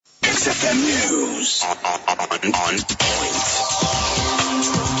The news on point.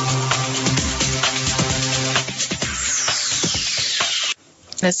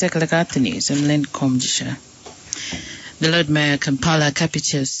 Let's take a look at the news. I'm Lynn Komjisha. The Lord Mayor Kampala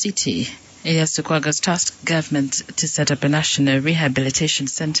capital city, Elias Lukwago, has tasked government to set up a national rehabilitation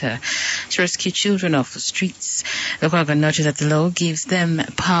center to rescue children off the streets. Lukwago noted that the law gives them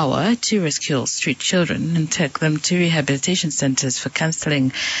power to rescue street children and take them to rehabilitation centers for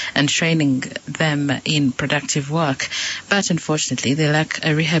counseling and training them in productive work. But unfortunately, they lack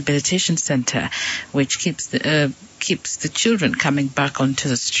a rehabilitation center, which keeps the children coming back onto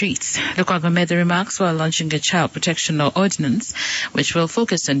the streets. Lukwago made the remarks while launching a child protection law ordinance, which will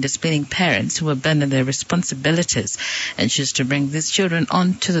focus on disciplining parents who abandon their responsibilities and choose to bring these children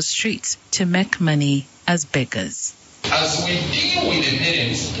onto the streets to make money as beggars. As we deal with the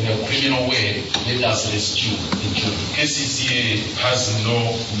parents in a criminal way, let us rescue the children. KCCA has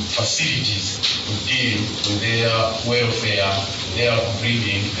no facilities to deal with their welfare, their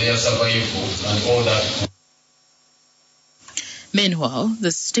breeding, their survival, and all that. Meanwhile,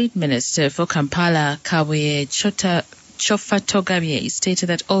 the State Minister for Kampala, Kabuye Chofa Togabye, stated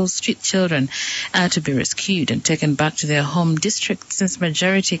that all street children are to be rescued and taken back to their home district since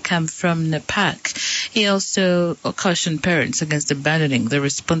majority come from Napak. He also cautioned parents against abandoning their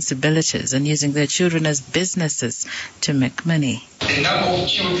responsibilities and using their children as businesses to make money. The number of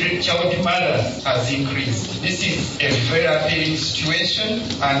child murders has increased. This is a very appealing situation,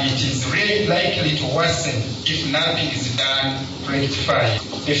 and it is really likely to worsen if nothing is done to rectify it.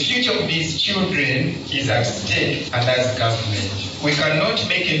 The future of these children is at stake, and as government, we cannot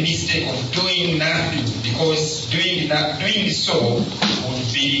make a mistake of doing nothing, because doing so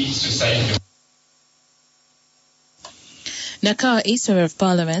would be suicidal. Nakawa East Member of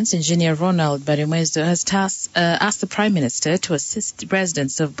Parliament, Engineer Ronald Barimwezo, has asked the Prime Minister to assist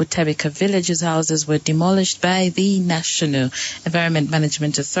residents of Butabika village whose houses were demolished by the National Environment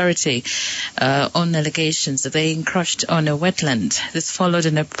Management Authority on allegations that they encroached on a wetland. This followed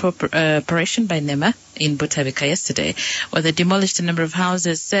an operation by NEMA in Butabika yesterday, where they demolished a number of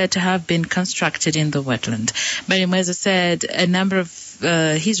houses said to have been constructed in the wetland. Barimwezo said a number of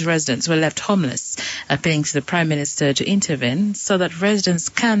his residents were left homeless, appealing to the Prime Minister to intervene so that residents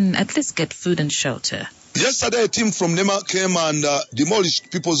can at least get food and shelter. Yesterday, a team from NEMA came and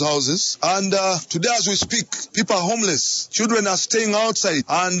demolished people's houses. And today, as we speak, people are homeless. Children are staying outside.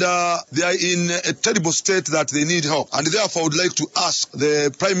 And they are in a terrible state that they need help. And therefore, I would like to ask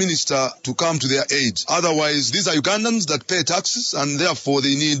the Prime Minister to come to their aid. Otherwise, these are Ugandans that pay taxes, and therefore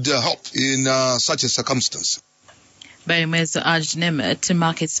they need help in such a circumstance. Barimwezo urged NEMA to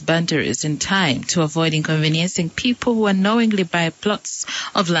mark its boundaries in time to avoid inconveniencing people who unknowingly buy plots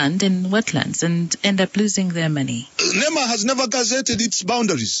of land in wetlands and end up losing their money. NEMA has never gazetted its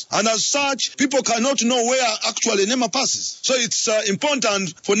boundaries, and as such, people cannot know where actually NEMA passes. So it's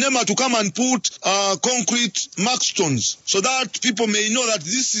important for NEMA to come and put concrete markstones so that people may know that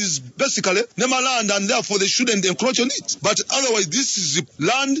this is basically NEMA land and therefore they shouldn't encroach on it. But otherwise, this is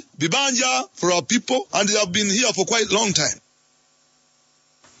land, Bibanja, for our people, and they have been here for quite long time.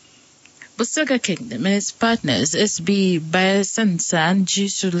 Busoga Kingdom and its partners, SB Biosensa and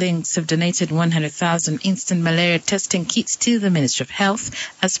Jusu Links, have donated 100,000 instant malaria testing kits to the Ministry of Health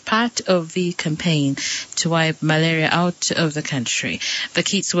as part of the campaign to wipe malaria out of the country. The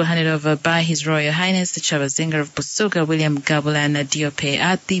kits were handed over by His Royal Highness the Chabazinga of Busoga, William Gabulana Diope,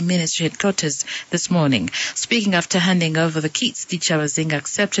 at the Ministry headquarters this morning. Speaking after handing over the kits, the Chabazinga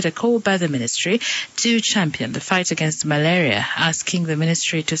accepted a call by the Ministry to champion the fight against malaria, asking the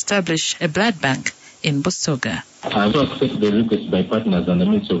Ministry to establish a blood bank in Busoga. I also accept the request by partners and the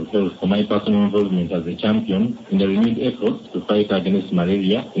Ministry of Health for my personal involvement as a champion in the renewed efforts to fight against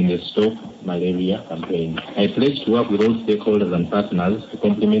malaria in the Stop Malaria campaign. I pledge to work with all stakeholders and partners to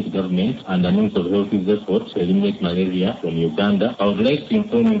complement government and the Ministry of Health's efforts to eliminate malaria from Uganda. I would like to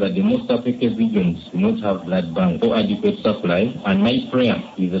inform you that the most affected regions do not have blood banks or adequate supply, and my prayer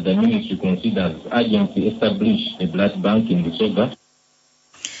is that the Ministry considers urgently establish a blood bank in Busoga.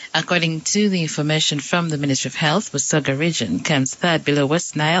 According to the information from the Ministry of Health, Busoga region comes third below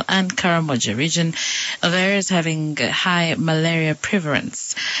West Nile and Karamoja region of areas having high malaria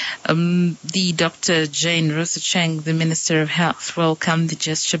prevalence. The Dr. Jane Rusucheng, the Minister of Health, welcomed the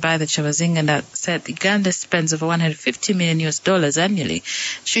gesture by the Chabazinga and said Uganda spends over $150 million annually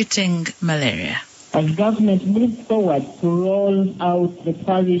treating malaria. As government moves forward to roll out the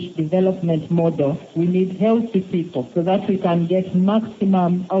parish development model, we need healthy people so that we can get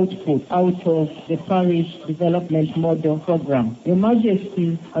maximum output out of the parish development model program. Your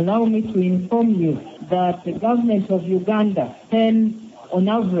Majesty, allow me to inform you that the government of Uganda spends on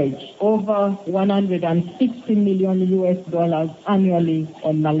average, over $160 million annually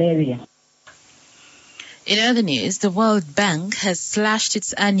on malaria. In other news, the World Bank has slashed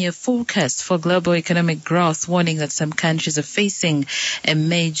its annual forecast for global economic growth, warning that some countries are facing a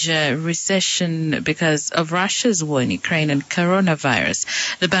major recession because of Russia's war in Ukraine and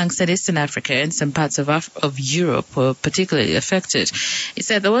coronavirus. The bank said Eastern Africa and some parts of Europe were particularly affected. It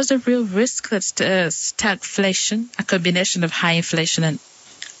said there was a real risk that stagflation, a combination of high inflation and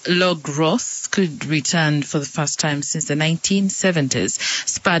low growth, could return for the first time since the 1970s,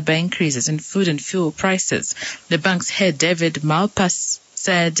 spurred by increases in food and fuel prices. The bank's head, David Malpass,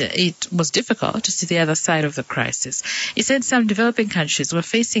 said it was difficult to see the other side of the crisis. He said some developing countries were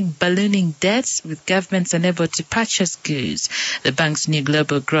facing ballooning debts, with governments unable to purchase goods. The bank's new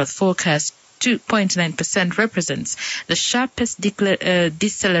global growth forecast 2.9% represents the sharpest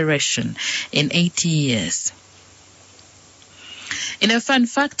deceleration in 80 years. In a fun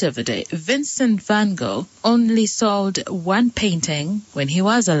fact of the day, Vincent van Gogh only sold one painting when he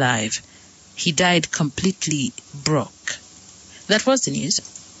was alive. He died completely broke. That was the news.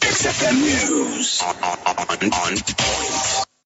 XFM News on point.